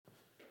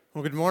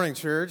Well, good morning,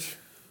 church.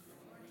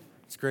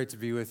 It's great to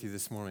be with you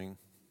this morning.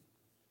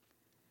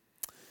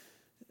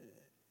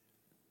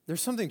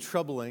 There's something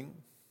troubling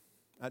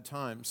at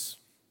times.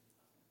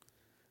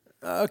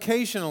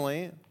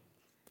 Occasionally,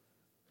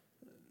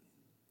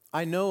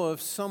 I know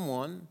of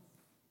someone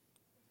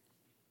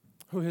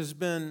who has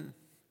been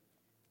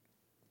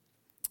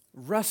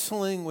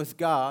wrestling with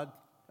God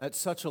at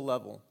such a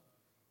level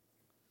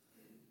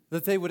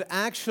that they would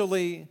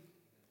actually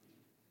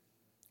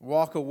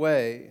walk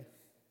away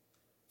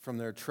from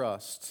their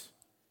trust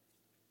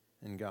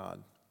in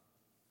God.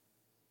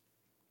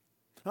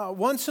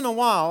 Once in a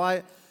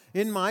while,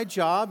 in my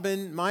job,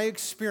 in my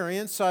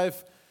experience,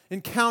 I've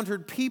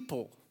encountered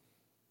people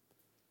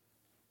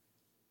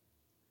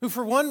who,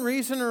 for one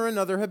reason or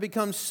another, have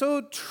become so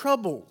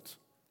troubled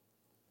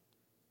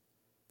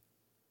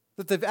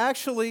that they've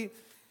actually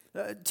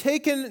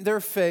taken their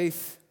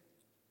faith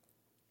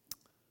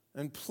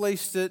and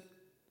placed it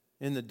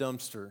in the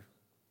dumpster.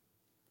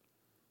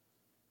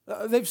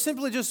 They've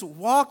simply just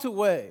walked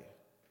away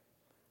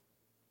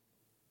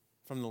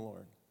from the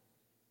Lord.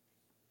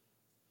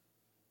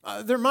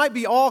 There might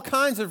be all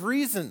kinds of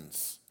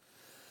reasons.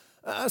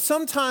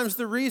 Sometimes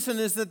the reason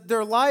is that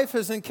their life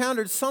has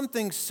encountered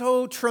something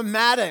so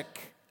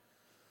traumatic,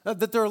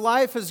 that their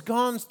life has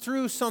gone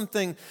through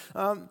something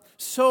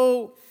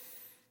so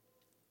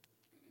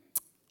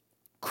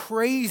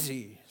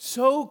crazy,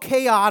 so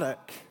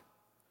chaotic,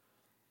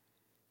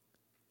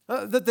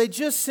 that they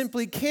just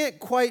simply can't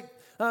quite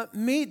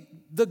meet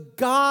the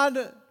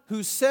God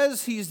who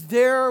says He's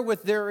there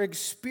with their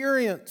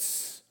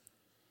experience.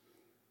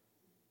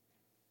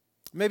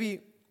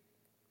 Maybe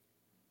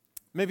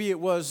it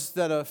was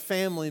that a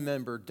family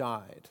member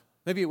died.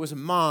 Maybe it was a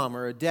mom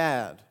or a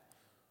dad,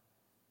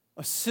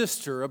 a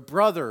sister, a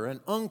brother, an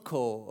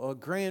uncle, a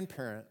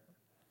grandparent.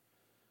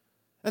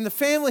 And the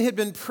family had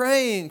been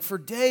praying for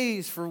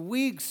days, for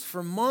weeks,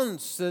 for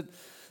months that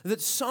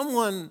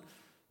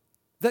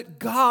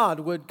God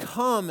would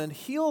come and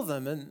heal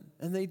them,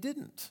 and they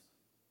didn't.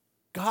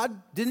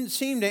 God didn't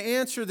seem to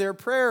answer their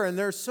prayer, and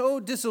they're so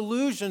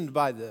disillusioned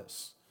by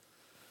this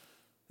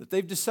that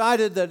they've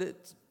decided that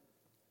it's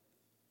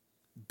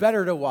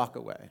better to walk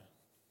away.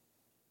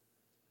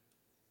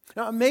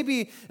 Now,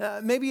 maybe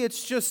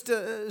it's just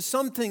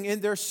something in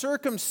their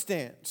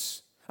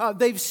circumstance.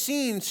 They've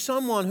seen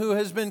someone who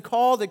has been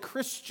called a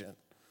Christian,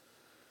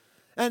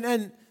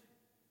 and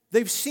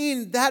they've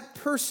seen that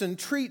person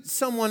treat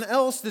someone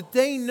else that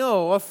they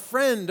know, a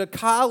friend, a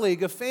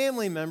colleague, a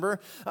family member,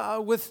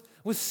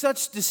 with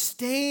such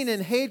disdain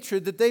and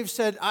hatred that they've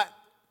said,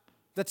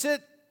 that's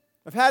it.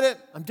 I've had it.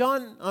 I'm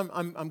done.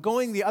 I'm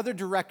going the other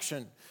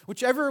direction.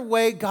 Whichever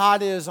way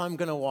God is, I'm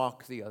going to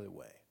walk the other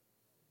way.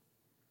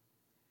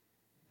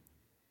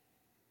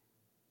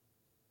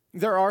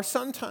 There are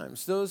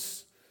sometimes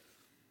those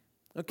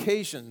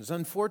occasions,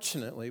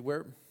 unfortunately,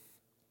 where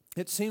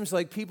it seems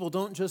like people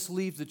don't just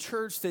leave the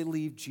church, they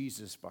leave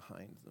Jesus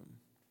behind them.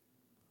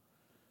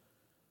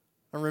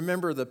 I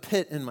remember the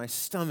pit in my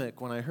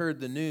stomach when I heard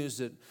the news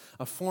that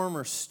a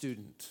former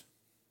student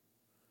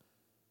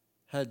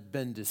had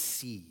been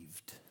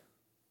deceived.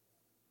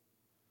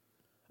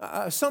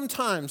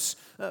 Sometimes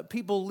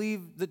people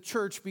leave the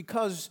church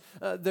because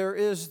there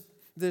is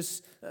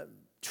this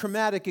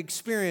traumatic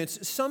experience.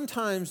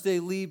 Sometimes they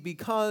leave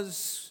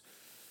because,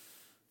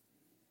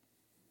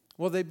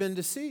 they've been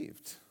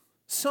deceived.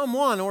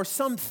 Someone or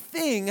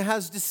something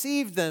has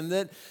deceived them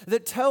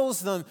that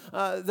tells them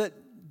that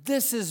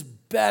this is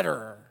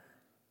better.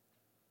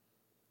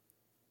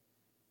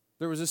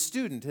 There was a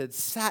student who had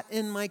sat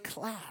in my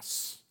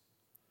class.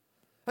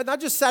 Had not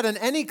just sat in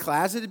any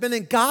class, it had been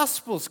in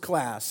Gospels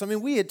class. I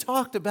mean, we had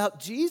talked about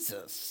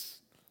Jesus.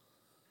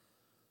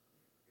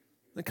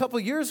 A couple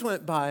of years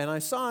went by, and I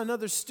saw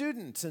another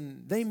student,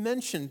 and they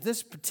mentioned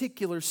this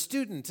particular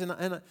student. And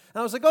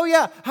I was like, oh,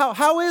 yeah,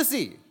 how is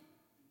he?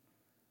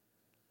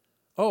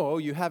 Oh,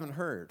 you haven't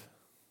heard?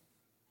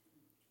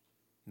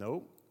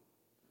 Nope.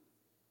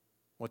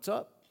 What's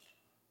up?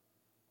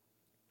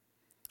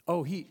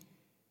 Oh, he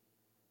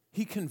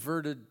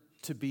converted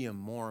to be a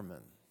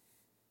Mormon.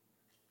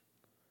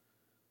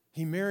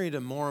 He married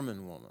a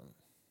Mormon woman.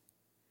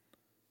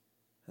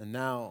 And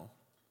now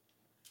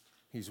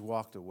he's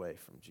walked away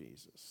from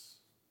Jesus.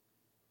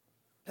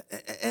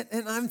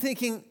 And I'm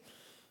thinking,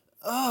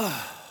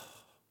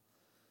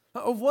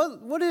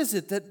 what is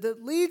it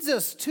that leads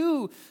us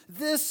to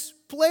this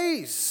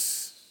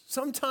place?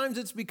 Sometimes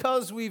it's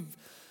because we've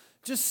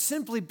just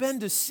simply been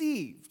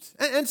deceived.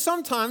 And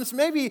sometimes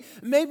maybe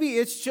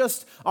it's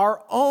just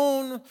our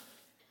own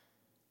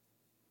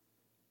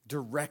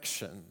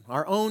direction,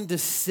 our own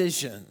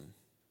decision.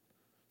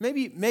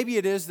 Maybe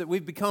it is that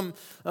we've become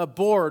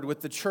bored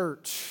with the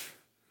church.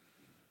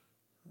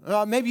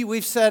 Maybe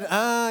we've said,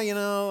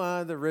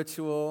 the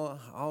ritual,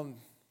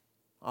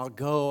 I'll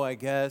go, I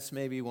guess,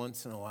 maybe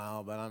once in a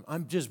while, but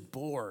I'm just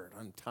bored.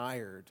 I'm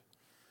tired.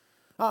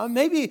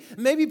 Maybe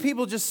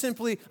people just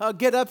simply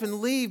get up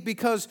and leave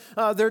because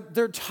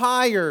they're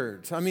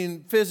tired. I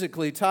mean,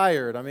 physically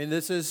tired. I mean,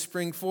 this is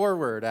Spring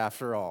Forward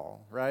after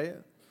all, right?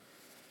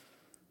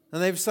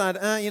 And they've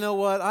decided, you know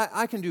what,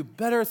 I can do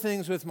better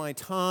things with my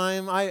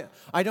time.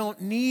 I don't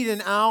need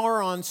an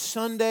hour on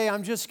Sunday.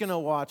 I'm just going to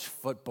watch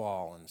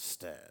football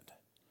instead.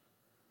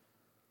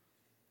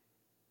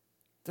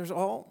 There's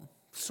all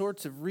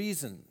sorts of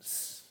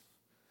reasons.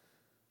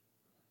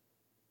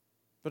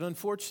 But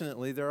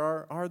unfortunately, there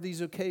are these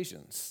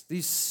occasions,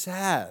 these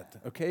sad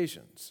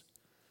occasions,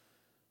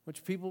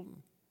 which people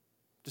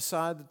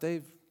decide that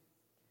they've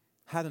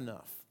had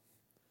enough.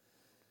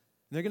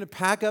 And they're going to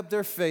pack up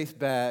their faith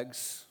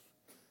bags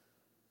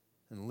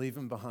and leave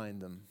them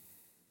behind them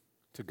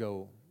to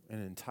go in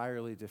an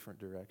entirely different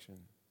direction.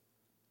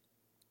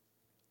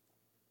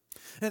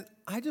 And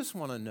I just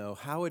want to know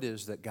how it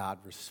is that God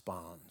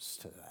responds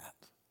to that.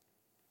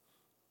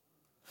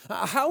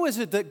 How is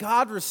it that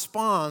God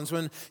responds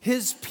when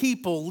His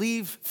people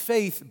leave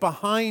faith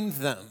behind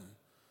them?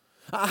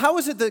 How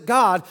is it that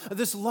God,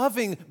 this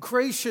loving,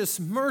 gracious,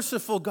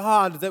 merciful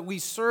God that we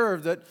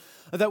serve,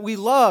 that we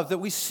love, that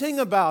we sing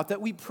about,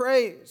 that we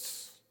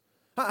praise,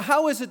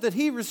 how is it that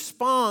He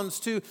responds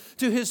to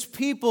His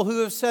people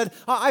who have said,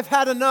 I've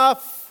had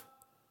enough?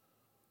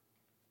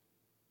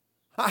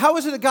 How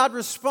is it that God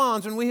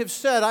responds when we have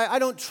said, I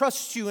don't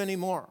trust you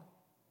anymore?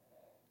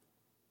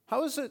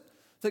 How is it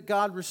that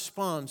God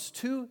responds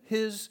to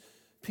His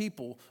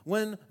people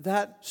when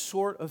that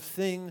sort of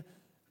thing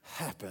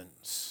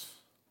happens?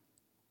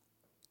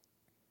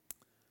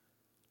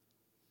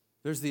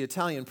 There's the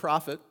Italian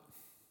prophet.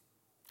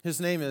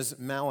 His name is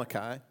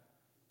Malachi.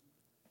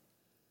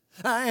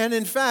 And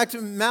in fact,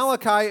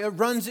 Malachi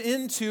runs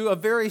into a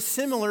very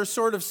similar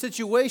sort of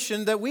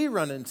situation that we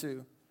run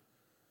into.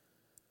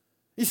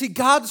 You see,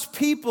 God's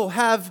people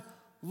have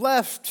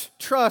left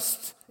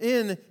trust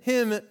in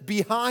Him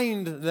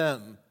behind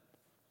them.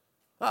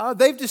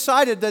 They've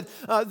decided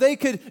that they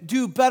could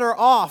do better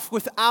off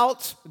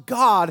without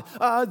God.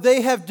 They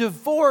have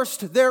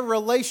divorced their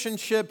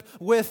relationship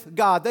with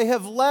God. They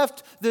have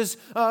left this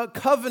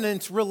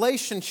covenant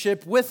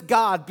relationship with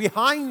God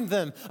behind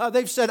them.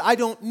 They've said, I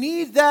don't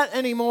need that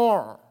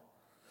anymore.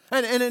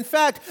 And in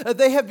fact,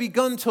 they have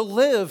begun to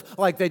live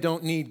like they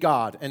don't need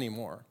God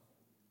anymore.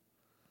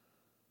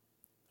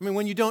 I mean,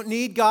 when you don't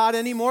need God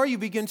anymore, you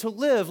begin to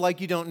live like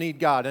you don't need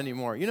God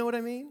anymore. You know what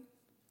I mean?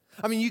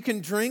 I mean, you can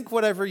drink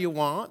whatever you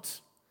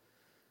want.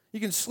 You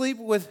can sleep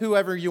with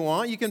whoever you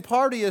want. You can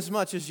party as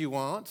much as you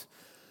want.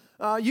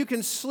 You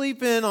can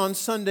sleep in on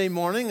Sunday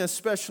morning,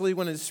 especially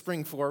when it's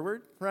spring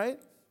forward, right?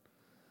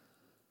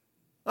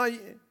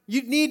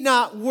 You need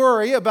not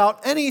worry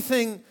about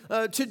anything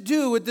to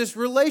do with this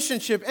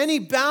relationship. Any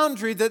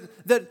boundary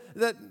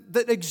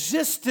that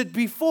existed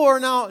before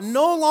now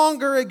no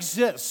longer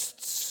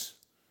exists.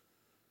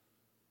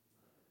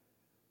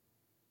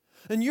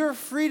 And you're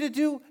free to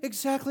do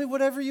exactly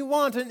whatever you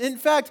want. And in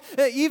fact,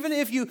 even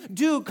if you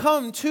do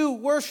come to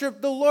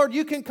worship the Lord,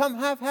 you can come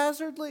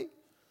haphazardly.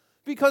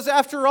 Because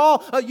after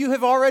all, you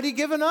have already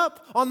given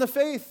up on the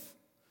faith.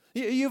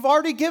 You've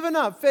already given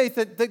up faith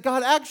that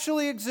God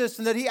actually exists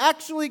and that He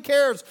actually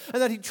cares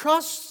and that He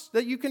trusts,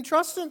 that you can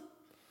trust Him.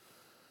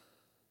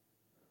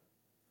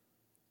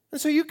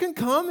 And so you can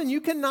come and you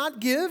can not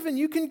give and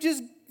you can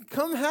just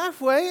come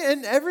halfway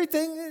and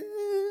everything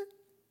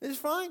is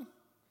fine.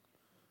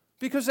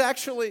 Because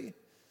actually,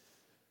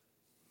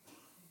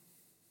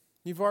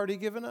 you've already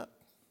given up.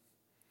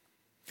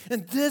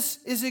 And this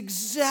is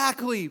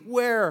exactly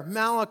where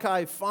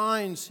Malachi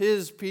finds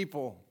his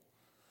people.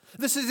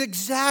 This is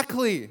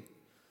exactly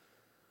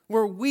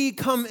where we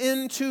come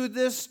into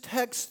this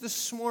text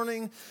this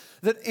morning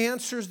that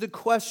answers the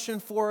question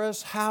for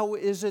us, how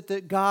is it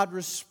that God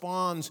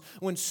responds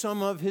when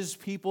some of His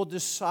people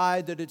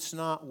decide that it's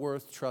not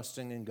worth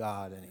trusting in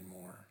God anymore?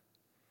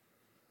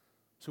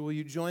 So will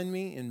you join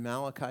me in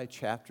Malachi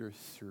chapter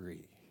 3?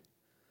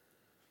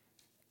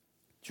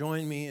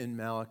 Join me in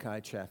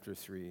Malachi chapter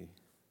 3.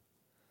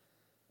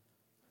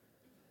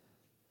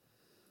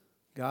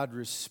 God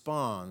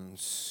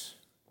responds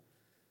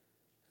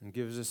and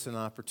gives us an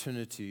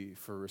opportunity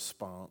for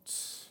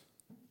response.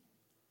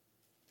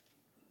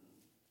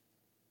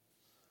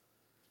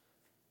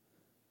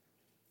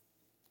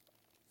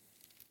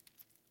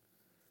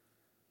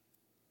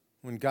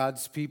 When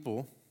God's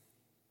people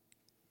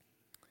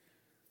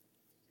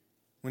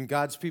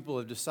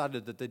have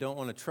decided that they don't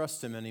want to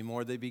trust Him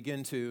anymore, they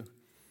begin to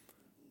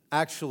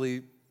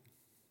actually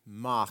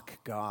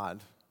mock God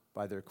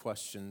by their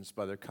questions,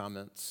 by their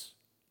comments.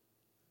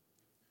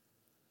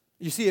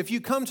 You see, if you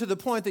come to the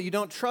point that you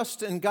don't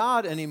trust in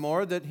God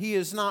anymore, that He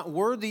is not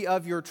worthy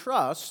of your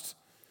trust,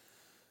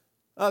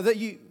 that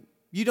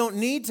you don't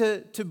need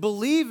to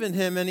believe in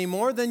Him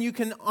anymore, then you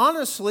can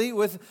honestly,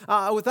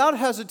 without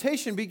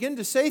hesitation, begin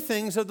to say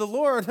things of the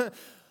Lord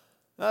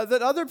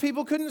that other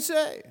people couldn't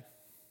say.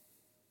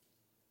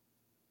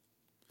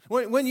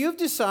 When you've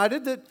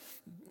decided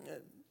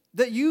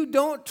that you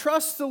don't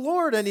trust the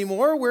Lord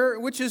anymore,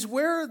 which is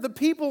where the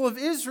people of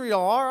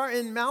Israel are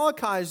in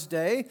Malachi's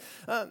day,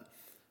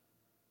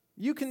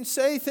 you can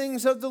say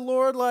things of the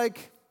Lord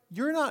like,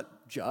 you're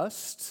not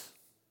just.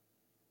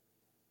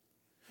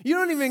 You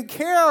don't even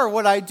care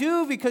what I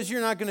do because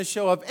you're not going to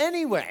show up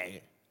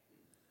anyway.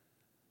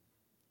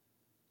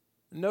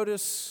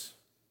 Notice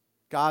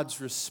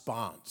God's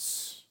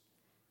response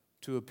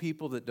to a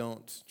people that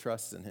don't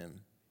trust in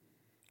him.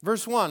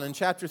 Verse 1 in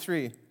chapter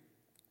 3.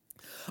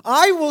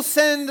 I will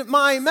send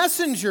my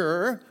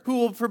messenger who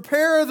will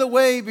prepare the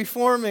way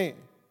before me.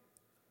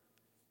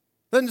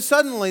 Then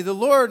suddenly the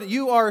Lord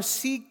you are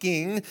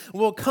seeking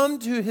will come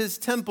to his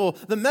temple.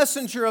 The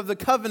messenger of the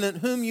covenant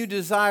whom you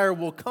desire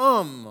will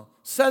come,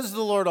 says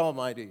the Lord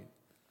Almighty.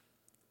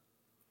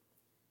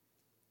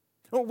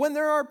 When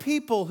there are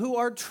people who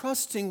are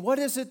trusting, what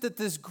is it that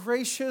this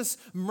gracious,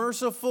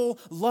 merciful,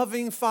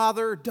 loving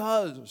Father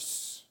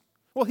does?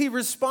 Well, he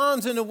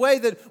responds in a way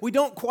that we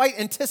don't quite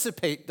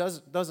anticipate,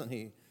 doesn't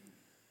he?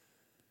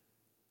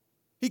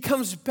 He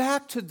comes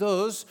back to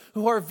those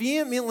who are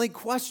vehemently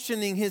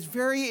questioning his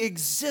very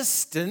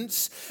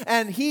existence,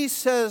 and he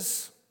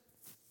says,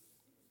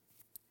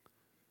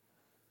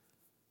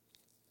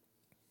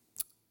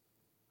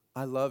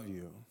 I love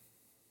you.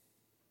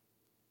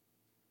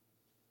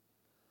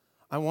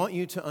 I want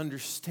you to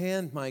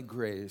understand my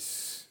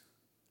grace,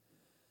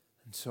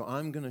 and so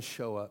I'm going to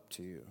show up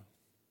to you.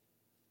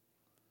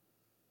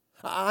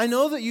 I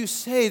know that you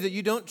say that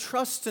you don't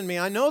trust in me.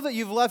 I know that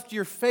you've left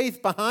your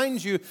faith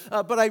behind you,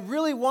 but I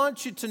really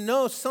want you to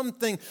know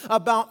something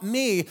about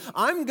me.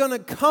 I'm going to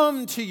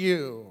come to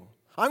you.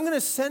 I'm going to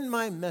send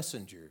my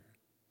messenger.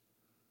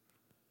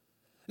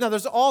 Now,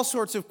 there's all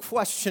sorts of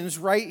questions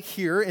right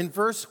here in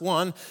verse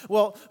 1.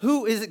 Well,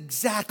 who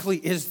exactly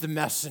is the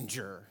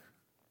messenger?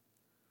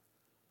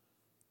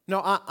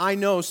 Now, I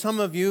know some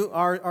of you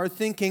are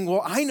thinking,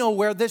 well, I know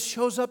where this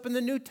shows up in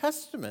the New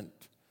Testament.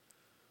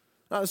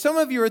 Some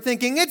of you are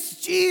thinking, it's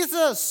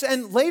Jesus.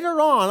 And later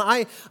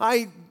on,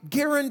 I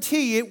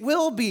guarantee it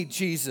will be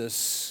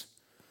Jesus.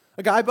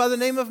 A guy by the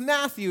name of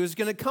Matthew is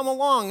going to come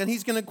along and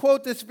he's going to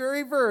quote this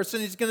very verse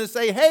and he's going to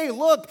say, hey,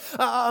 look,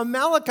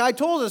 Malachi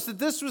told us that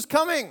this was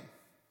coming.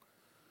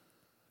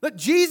 That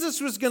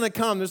Jesus was going to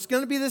come. There's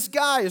going to be this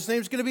guy. His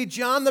name's going to be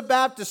John the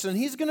Baptist, and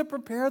he's going to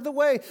prepare the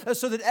way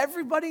so that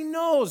everybody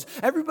knows,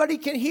 everybody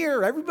can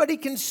hear, everybody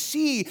can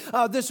see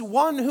this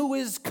one who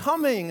is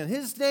coming, and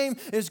his name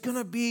is going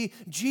to be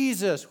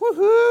Jesus.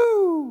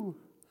 Woohoo!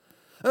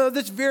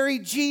 This very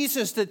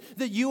Jesus that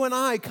you and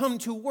I come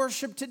to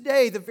worship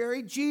today, the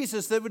very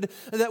Jesus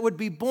that would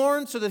be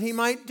born so that he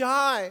might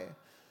die,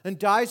 and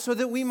die so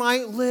that we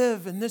might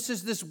live. And this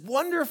is this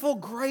wonderful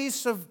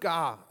grace of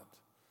God.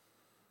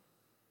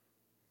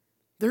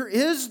 There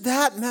is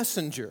that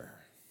messenger.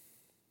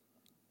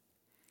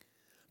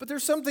 But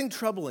there's something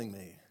troubling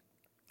me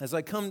as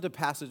I come to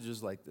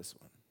passages like this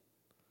one.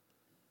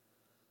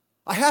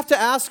 I have to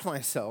ask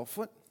myself,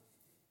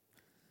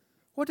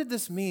 what did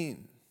this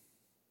mean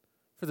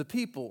for the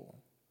people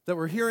that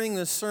were hearing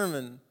this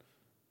sermon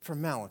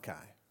from Malachi?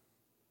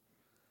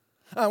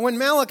 When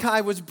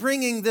Malachi was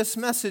bringing this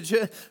message,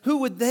 who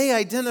would they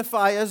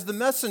identify as the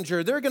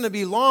messenger? They're going to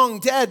be long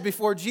dead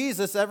before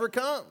Jesus ever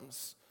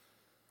comes.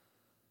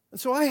 And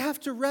so I have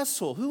to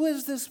wrestle. Who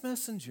is this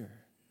messenger?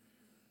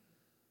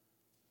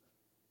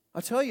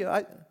 I'll tell you,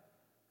 I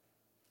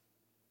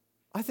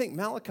think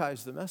Malachi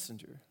is the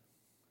messenger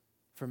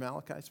for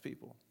Malachi's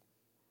people.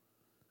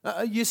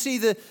 You see,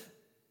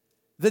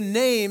 the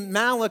name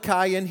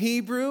Malachi in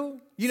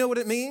Hebrew, you know what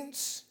it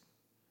means?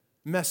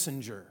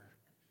 Messenger.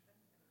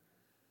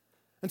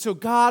 And so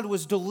God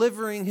was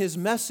delivering his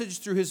message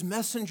through his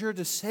messenger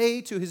to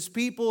say to his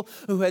people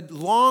who had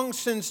long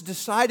since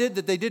decided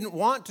that they didn't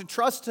want to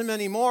trust him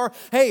anymore,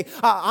 hey,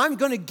 I'm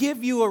going to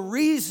give you a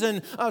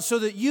reason so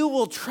that you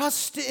will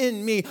trust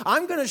in me.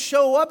 I'm going to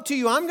show up to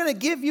you. I'm going to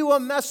give you a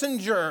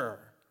messenger.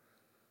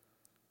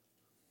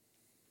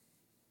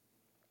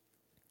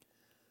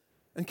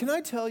 And can I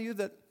tell you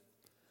that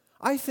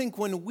I think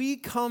when we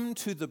come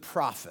to the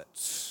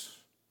prophets,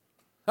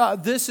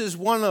 this is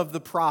one of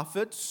the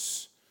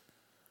prophets.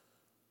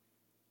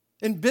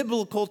 In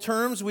biblical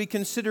terms, we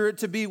consider it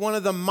to be one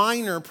of the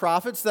minor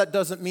prophets. That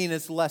doesn't mean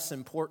it's less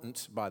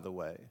important, by the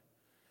way.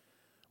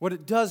 What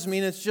it does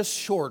mean, it's just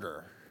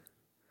shorter.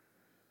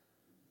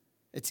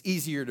 It's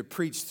easier to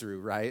preach through,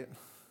 right?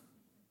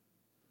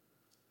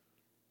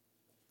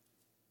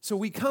 So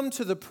we come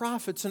to the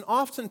prophets, and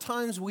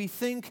oftentimes we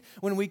think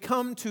when we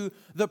come to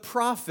the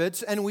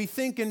prophets and we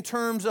think in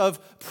terms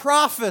of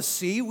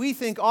prophecy, we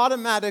think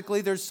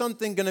automatically there's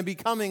something going to be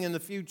coming in the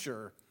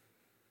future.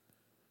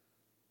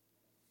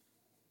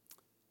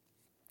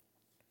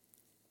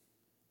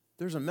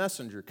 There's a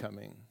messenger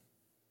coming.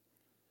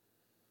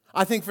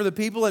 I think for the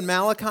people in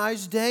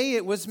Malachi's day,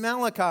 it was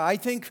Malachi. I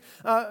think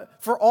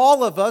for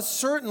all of us,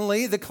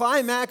 certainly, the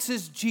climax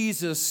is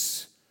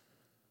Jesus.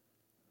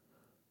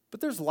 But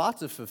there's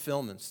lots of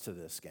fulfillments to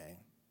this, gang.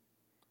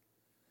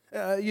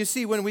 You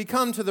see, when we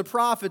come to the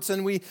prophets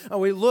and we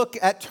look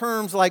at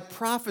terms like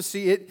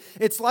prophecy,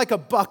 it's like a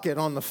bucket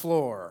on the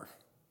floor.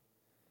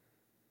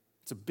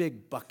 It's a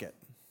big bucket.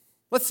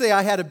 Let's say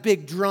I had a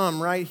big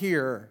drum right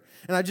here,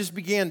 and I just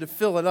began to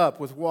fill it up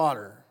with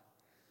water.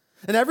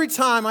 And every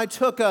time I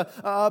took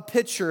a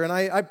pitcher and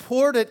I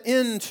poured it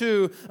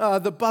into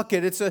the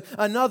bucket, it's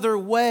another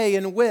way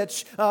in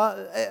which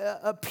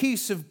a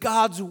piece of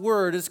God's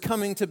word is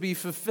coming to be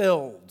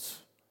fulfilled.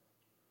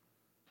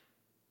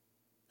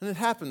 And it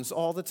happens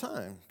all the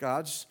time.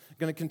 God's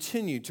going to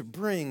continue to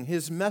bring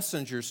his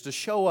messengers to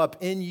show up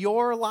in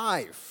your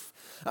life,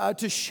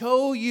 to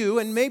show you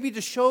and maybe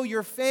to show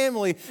your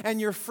family and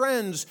your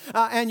friends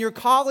and your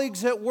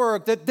colleagues at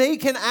work that they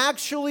can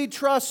actually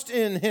trust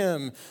in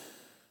him.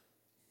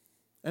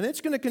 And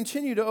it's going to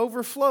continue to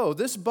overflow.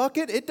 This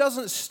bucket, it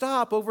doesn't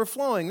stop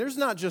overflowing. There's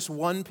not just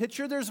one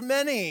pitcher, there's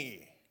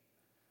many.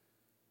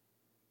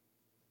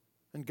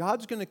 And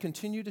God's going to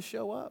continue to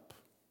show up.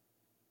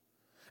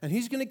 And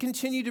he's going to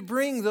continue to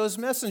bring those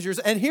messengers.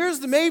 And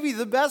here's maybe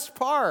the best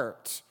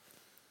part.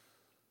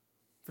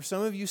 For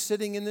some of you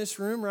sitting in this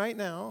room right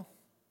now,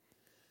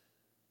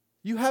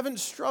 you haven't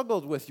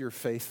struggled with your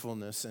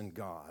faithfulness in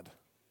God.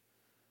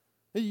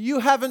 You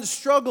haven't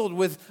struggled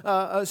with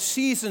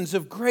seasons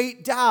of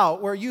great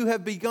doubt where you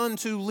have begun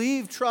to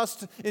leave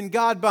trust in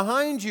God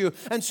behind you.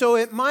 And so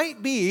it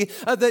might be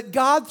that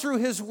God, through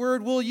his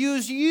word, will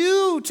use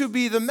you to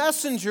be the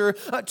messenger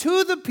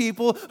to the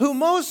people who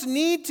most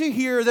need to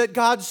hear that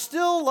God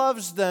still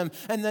loves them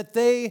and that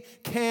they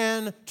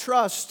can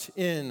trust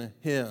in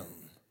him.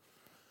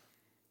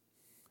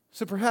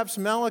 So perhaps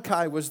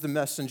Malachi was the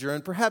messenger,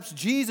 and perhaps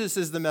Jesus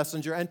is the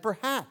messenger, and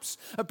perhaps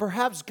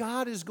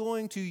God is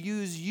going to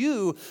use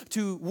you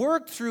to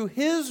work through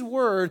his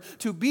word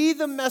to be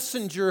the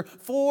messenger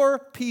for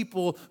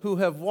people who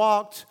have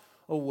walked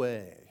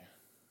away.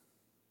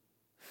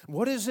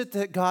 What is it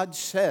that God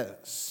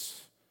says?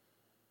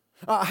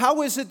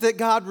 How is it that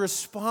God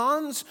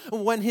responds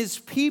when his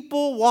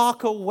people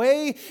walk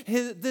away?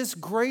 This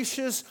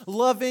gracious,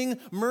 loving,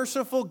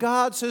 merciful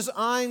God says,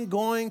 I'm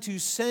going to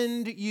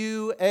send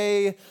you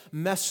a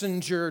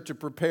messenger to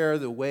prepare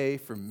the way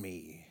for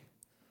me.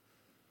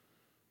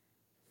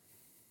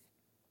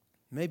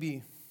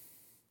 Maybe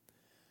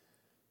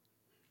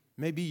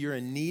you're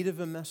in need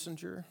of a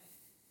messenger,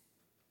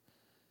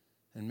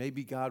 and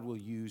maybe God will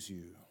use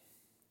you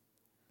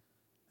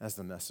as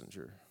the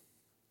messenger.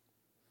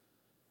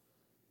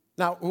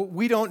 Now,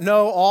 we don't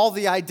know all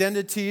the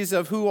identities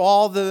of who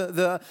all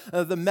the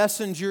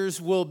messengers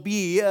will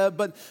be,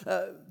 but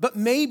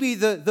maybe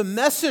the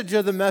message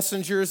of the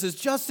messengers is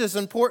just as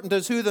important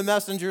as who the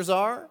messengers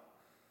are.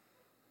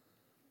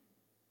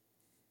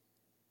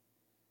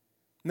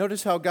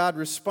 Notice how God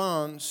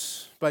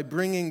responds by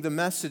bringing the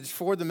message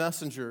for the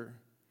messenger.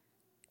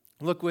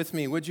 Look with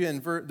me, would you,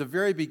 in the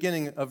very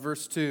beginning of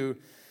verse 2.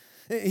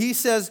 He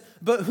says,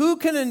 but who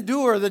can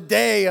endure the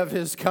day of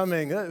his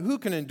coming? Who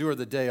can endure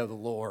the day of the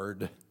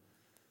Lord?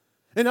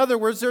 In other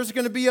words, there's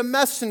going to be a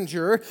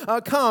messenger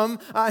come,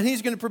 and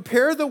he's going to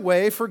prepare the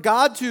way for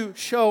God to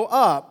show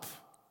up.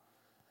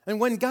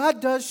 And when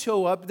God does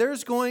show up,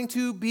 there's going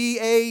to be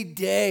a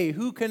day.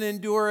 Who can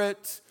endure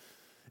it?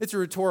 It's a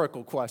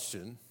rhetorical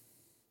question.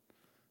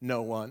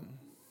 No one.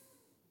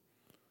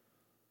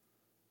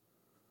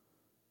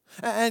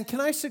 And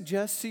can I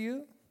suggest to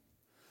you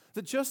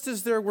that just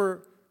as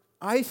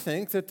I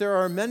think that there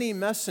are many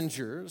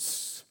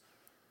messengers,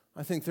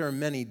 I think there are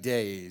many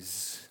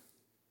days.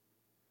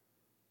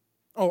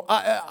 Oh,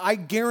 I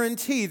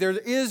guarantee there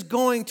is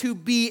going to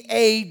be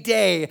a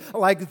day,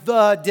 like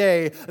the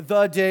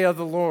day of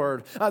the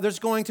Lord. There's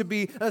going to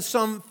be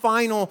some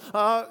final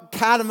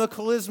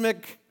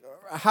cataclysmic,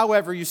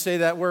 however you say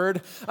that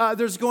word,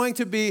 there's going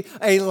to be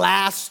a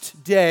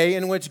last day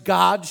in which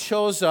God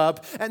shows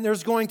up, and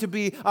there's going to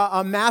be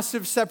a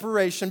massive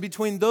separation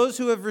between those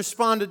who have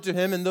responded to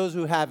him and those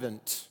who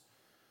haven't.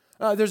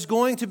 There's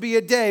going to be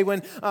a day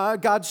when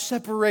God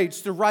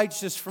separates the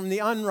righteous from the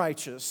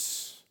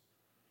unrighteous.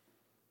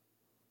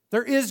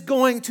 There is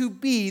going to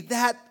be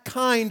that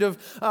kind of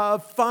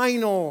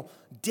final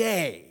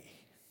day.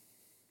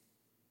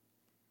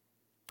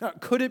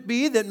 Could it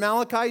be that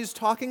Malachi is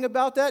talking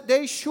about that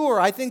day? Sure,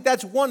 I think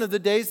that's one of the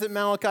days that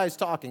Malachi is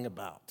talking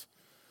about.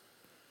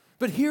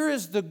 But here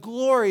is the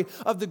glory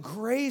of the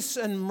grace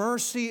and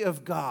mercy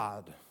of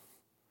God.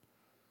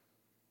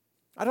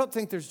 I don't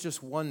think there's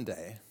just one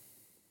day.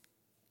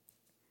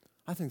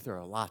 I think there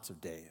are lots of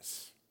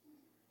days.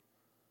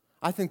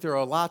 I think there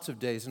are lots of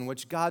days in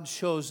which God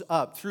shows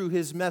up through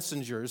his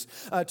messengers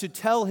to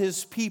tell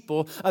his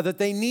people that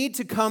they need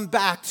to come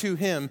back to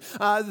him.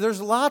 There's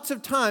lots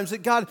of times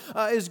that God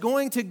is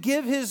going to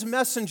give his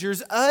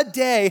messengers a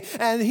day,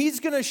 and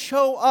he's going to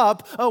show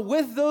up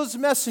with those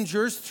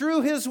messengers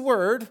through his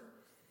word,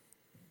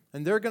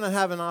 and they're going to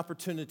have an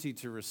opportunity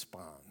to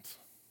respond.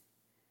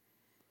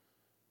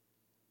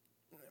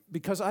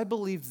 Because I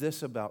believe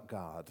this about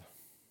God.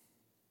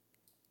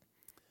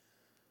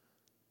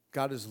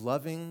 God is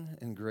loving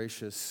and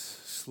gracious,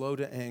 slow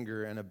to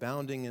anger, and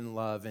abounding in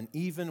love. And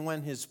even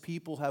when his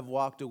people have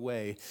walked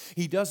away,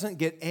 he doesn't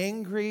get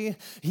angry,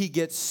 he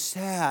gets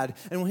sad.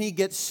 And when he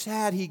gets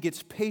sad, he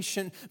gets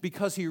patient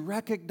because he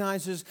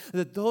recognizes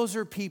that those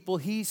are people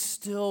he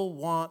still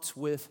wants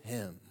with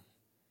him.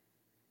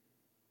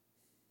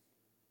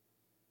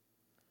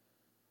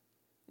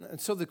 And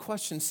so the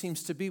question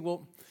seems to be,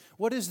 well,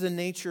 what is the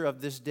nature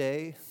of this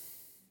day?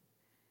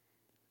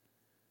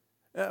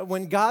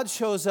 When God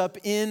shows up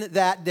in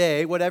that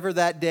day, whatever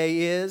that day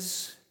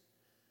is,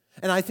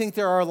 and I think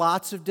there are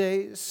lots of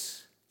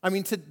days. I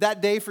mean,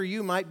 that day for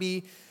you might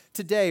be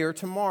today or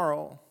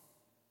tomorrow.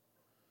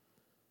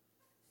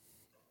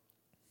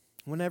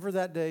 Whenever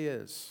that day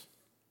is.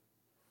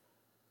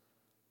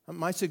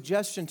 My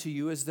suggestion to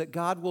you is that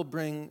God will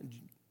bring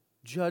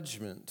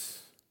judgment,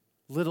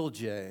 little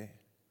j,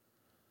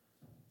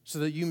 so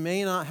that you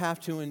may not have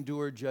to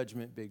endure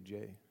judgment, big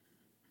J.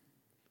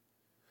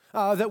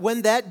 That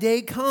when that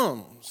day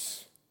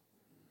comes,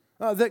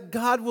 that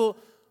God will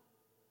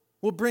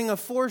bring a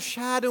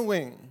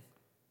foreshadowing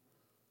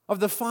of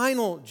the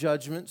final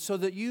judgment so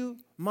that you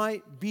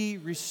might be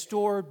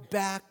restored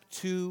back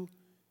to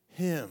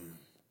Him.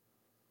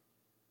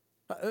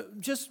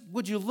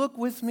 Would you look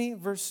with me,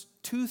 verse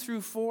 2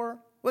 through 4?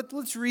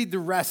 Let's read the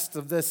rest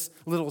of this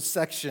little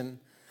section.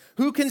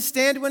 Who can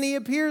stand when He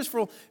appears?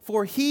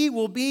 For He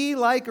will be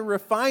like a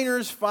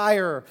refiner's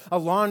fire, a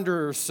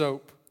launderer's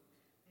soap.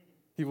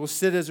 He will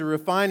sit as a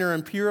refiner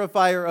and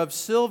purifier of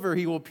silver.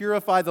 He will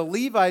purify the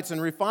Levites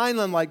and refine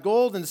them like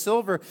gold and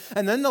silver.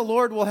 And then the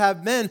Lord will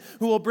have men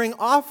who will bring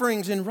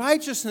offerings in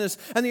righteousness.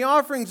 And the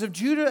offerings of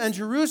Judah and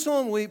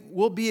Jerusalem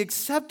will be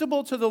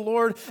acceptable to the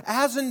Lord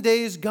as in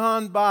days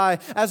gone by,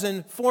 as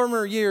in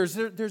former years.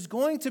 There's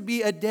going to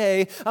be a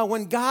day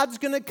when God's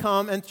going to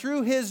come, and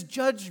through His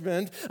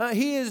judgment,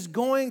 He is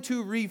going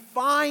to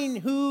refine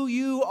who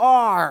you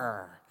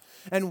are.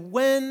 And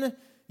when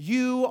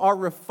you are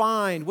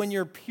refined, when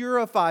you're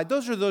purified.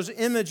 Those are those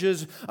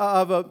images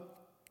of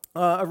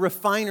a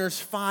refiner's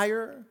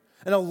fire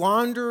and a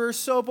launderer's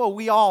soap. Oh,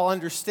 we all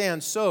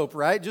understand soap,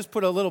 right? Just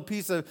put a little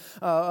piece of,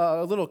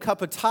 a little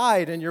cup of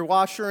Tide in your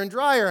washer and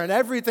dryer and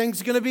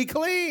everything's going to be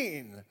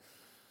clean.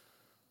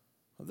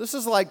 This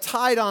is like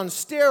Tide on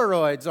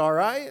steroids, all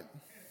right?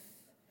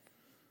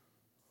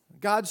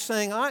 God's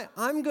saying,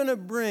 I'm going to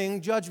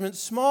bring judgment,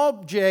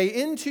 small j,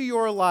 into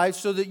your life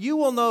so that you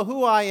will know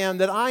who I am,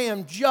 that I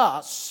am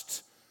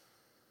just.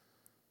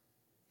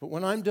 But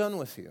when I'm done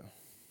with you,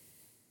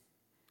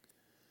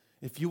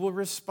 if you will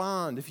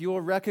respond, if you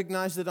will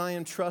recognize that I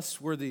am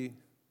trustworthy,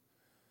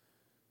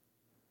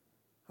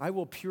 I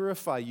will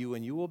purify you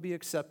and you will be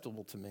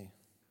acceptable to me.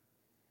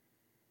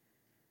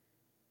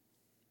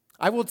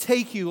 I will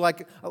take you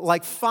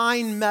like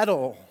fine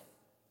metal.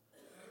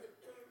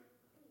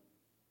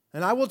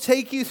 And I will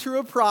take you through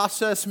a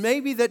process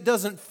maybe that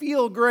doesn't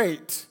feel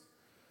great.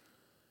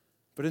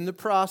 But in the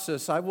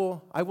process, I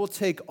will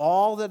take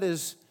all that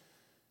is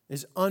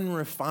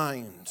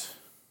unrefined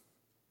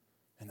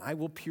and I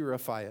will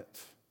purify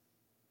it.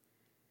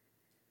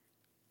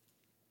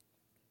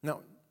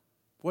 Now,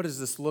 what does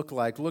this look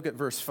like? Look at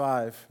verse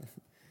 5.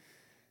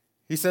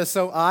 He says,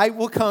 so I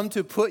will come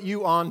to put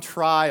you on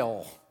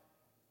trial.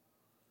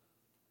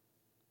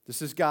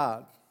 This is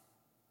God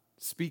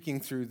speaking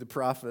through the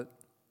prophet.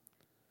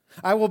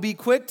 I will be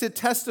quick to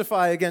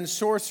testify against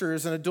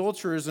sorcerers and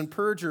adulterers and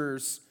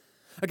perjurers,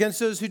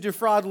 against those who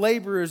defraud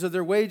laborers of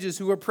their wages,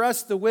 who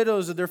oppress the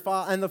widows of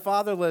and the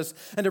fatherless,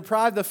 and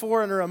deprive the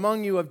foreigner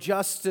among you of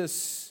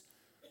justice,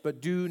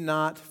 but do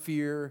not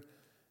fear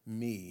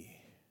me.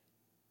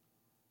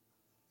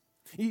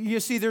 You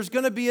see, there's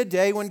going to be a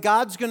day when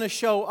God's going to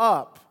show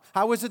up.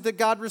 How is it that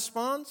God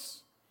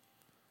responds?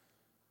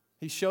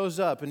 He shows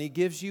up and He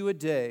gives you a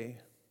day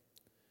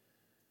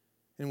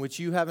in which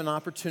you have an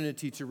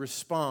opportunity to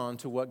respond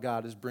to what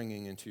God is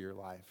bringing into your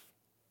life.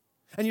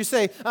 And you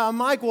say,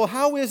 Mike, well,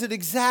 how is it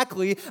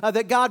exactly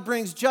that God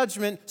brings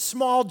judgment,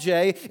 small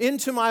j,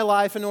 into my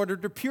life in order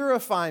to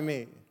purify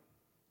me?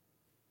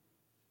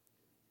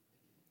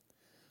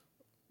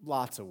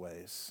 Lots of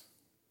ways.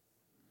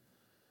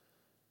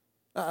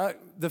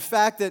 The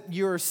fact that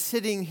you're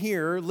sitting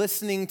here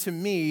listening to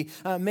me,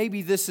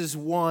 maybe this is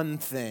one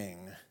thing.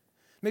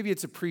 Maybe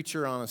it's a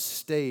preacher on a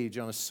stage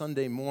on a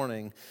Sunday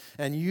morning,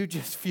 and you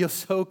just feel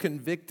so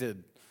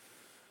convicted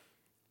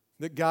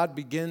that God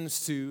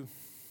begins to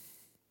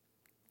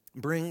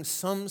bring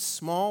some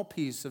small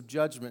piece of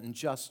judgment and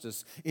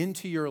justice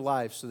into your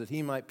life so that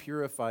He might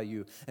purify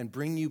you and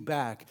bring you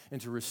back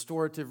into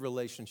restorative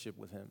relationship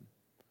with Him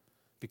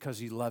because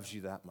He loves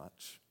you that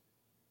much.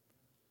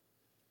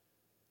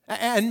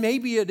 And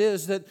maybe it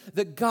is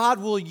that God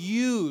will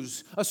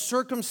use a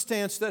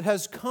circumstance that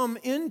has come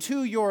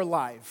into your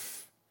life,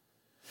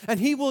 and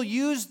He will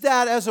use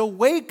that as a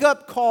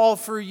wake-up call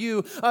for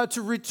you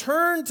to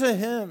return to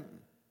Him.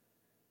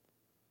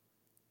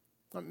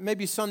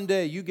 Maybe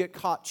someday you get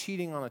caught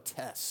cheating on a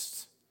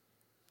test.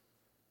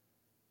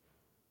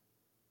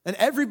 And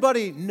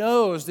everybody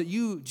knows that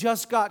you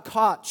just got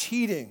caught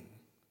cheating.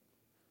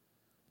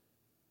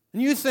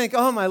 And you think,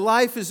 oh, my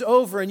life is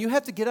over. And you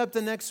have to get up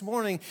the next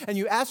morning and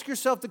you ask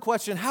yourself the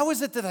question, how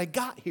is it that I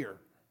got here?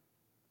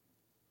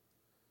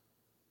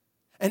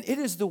 And it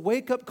is the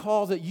wake-up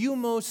call that you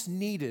most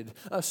needed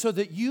so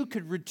that you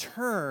could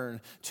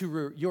return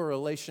to your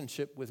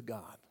relationship with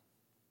God.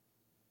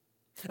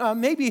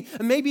 Maybe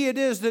it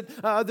is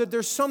that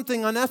there's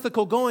something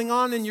unethical going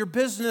on in your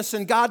business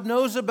and God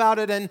knows about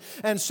it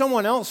and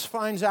someone else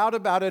finds out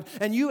about it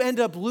and you end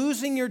up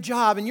losing your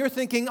job and you're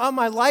thinking, oh,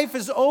 my life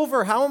is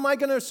over. How am I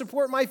going to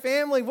support my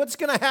family? What's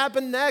going to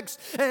happen next?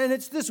 And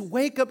it's this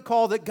wake-up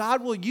call that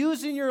God will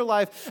use in your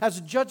life as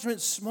a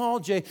judgment, small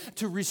j,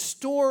 to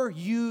restore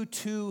you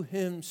to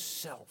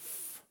Himself.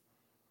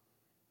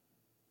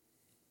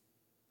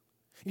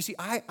 You see,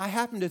 I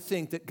happen to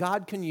think that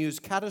God can use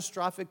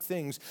catastrophic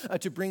things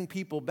to bring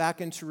people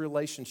back into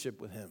relationship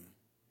with Him.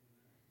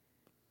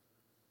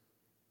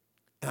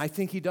 And I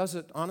think He does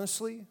it,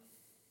 honestly,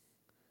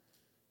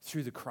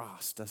 through the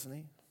cross, doesn't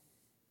He?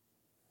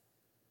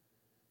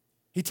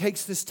 He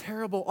takes this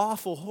terrible,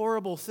 awful,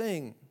 horrible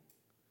thing,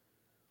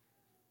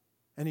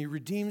 and He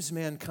redeems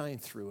mankind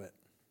through it.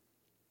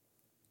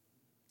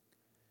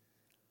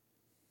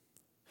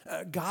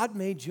 God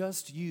may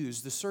just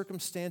use the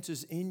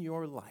circumstances in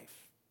your life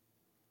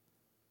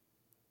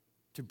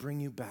to bring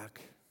you back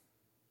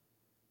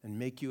and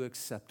make you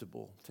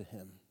acceptable to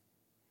Him.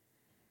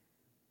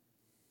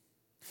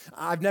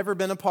 I've never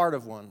been a part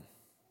of one,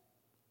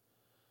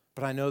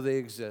 but I know they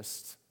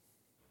exist.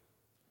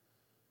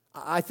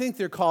 I think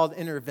they're called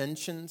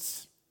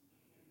interventions.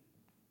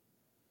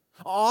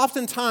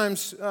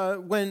 Oftentimes,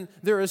 when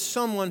there is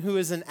someone who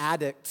is an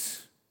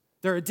addict,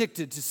 they're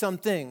addicted to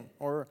something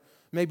or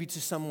maybe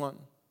to someone.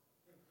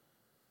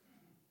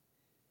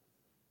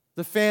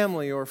 The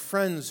family or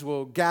friends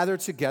will gather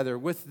together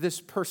with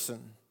this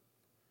person,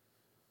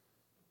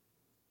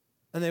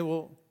 and they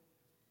will,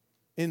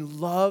 in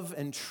love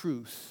and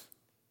truth,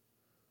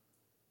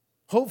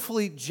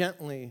 hopefully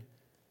gently,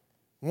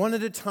 one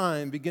at a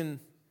time, begin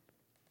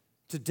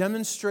to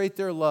demonstrate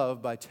their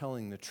love by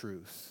telling the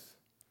truth,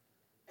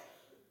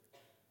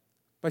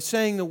 by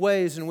saying the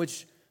ways in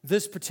which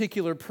this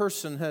particular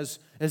person has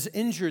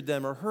injured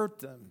them or hurt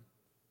them.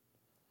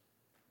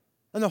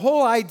 And the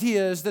whole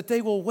idea is that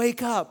they will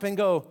wake up and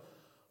go,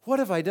 what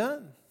have I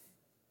done?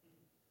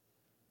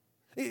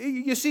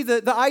 You see,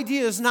 the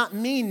idea is not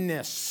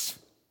meanness.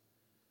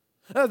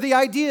 The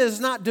idea is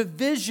not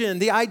division.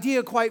 The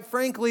idea, quite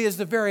frankly, is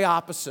the very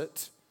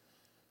opposite.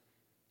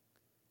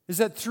 Is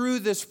that through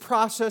this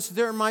process,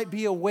 there might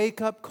be a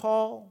wake-up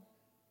call.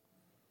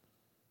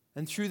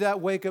 And through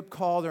that wake-up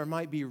call, there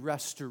might be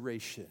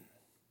restoration.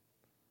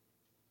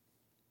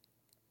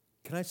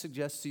 Can I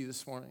suggest to you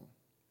this morning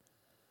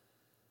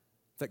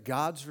that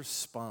God's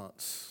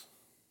response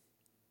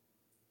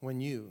when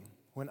you,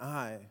 when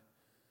I,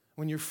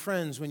 when your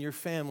friends, when your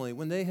family,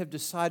 when they have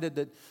decided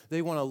that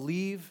they want to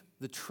leave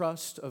the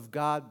trust of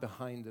God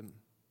behind them,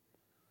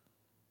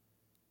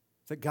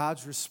 that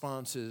God's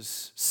response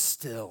is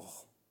still,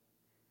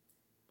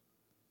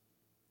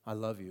 I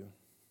love you.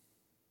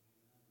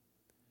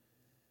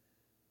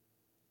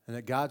 And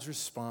that God's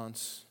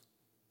response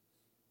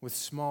with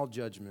small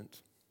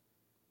judgment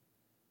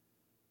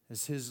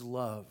is His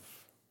love,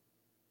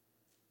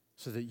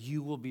 so that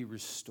you will be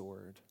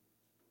restored.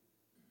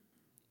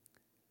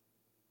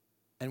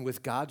 And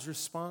with God's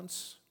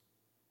response,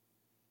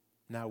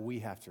 now we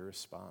have to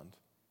respond.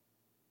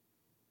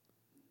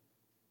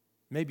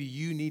 Maybe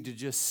you need to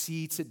just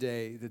see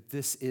today that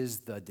this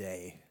is the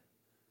day,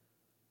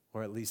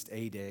 or at least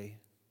a day.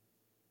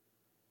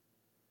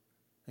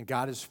 And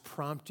God is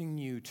prompting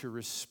you to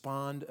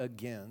respond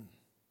again,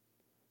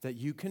 that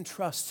you can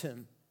trust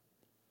Him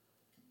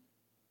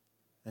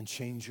and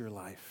change your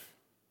life.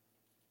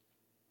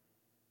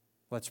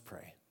 Let's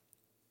pray.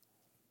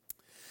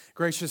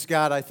 Gracious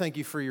God, I thank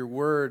You for Your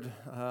word.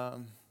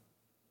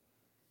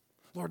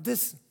 Lord,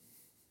 this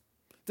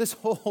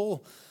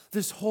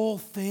whole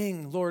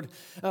thing, Lord,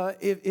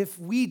 if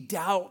we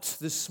doubt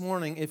this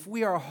morning, if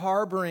we are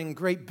harboring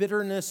great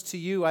bitterness to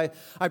You, I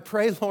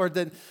pray, Lord,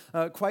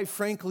 that quite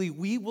frankly,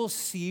 we will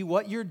see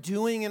what You're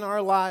doing in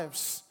our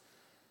lives.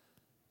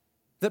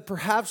 That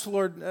perhaps,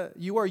 Lord,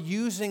 You are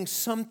using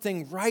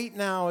something right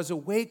now as a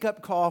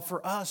wake-up call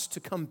for us to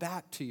come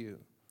back to You.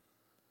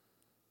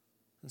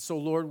 And so,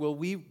 Lord, will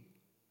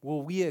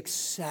we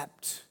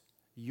accept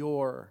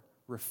Your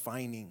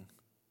refining?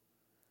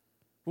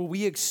 Will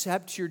we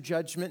accept Your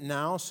judgment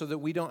now so that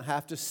we don't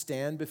have to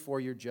stand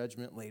before Your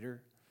judgment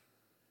later?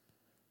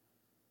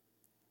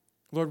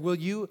 Lord, will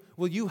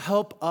you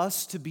help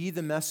us to be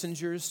the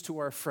messengers to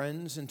our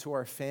friends and to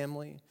our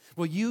family?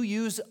 Will You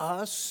use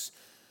us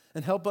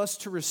and help us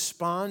to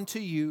respond to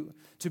You,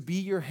 to be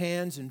Your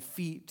hands and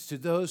feet to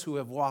those who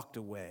have walked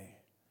away?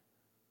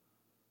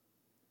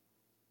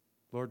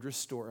 Lord,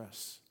 restore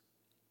us.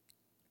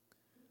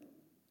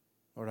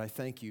 Lord, I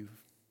thank You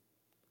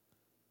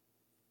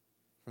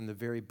from the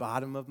very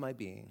bottom of my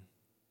being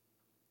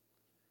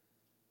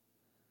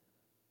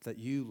that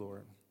You,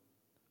 Lord,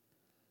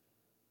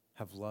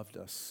 have loved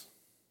us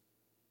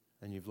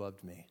and You've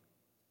loved me.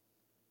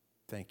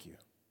 Thank You.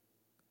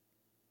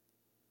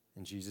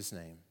 In Jesus'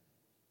 name,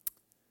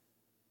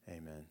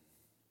 amen.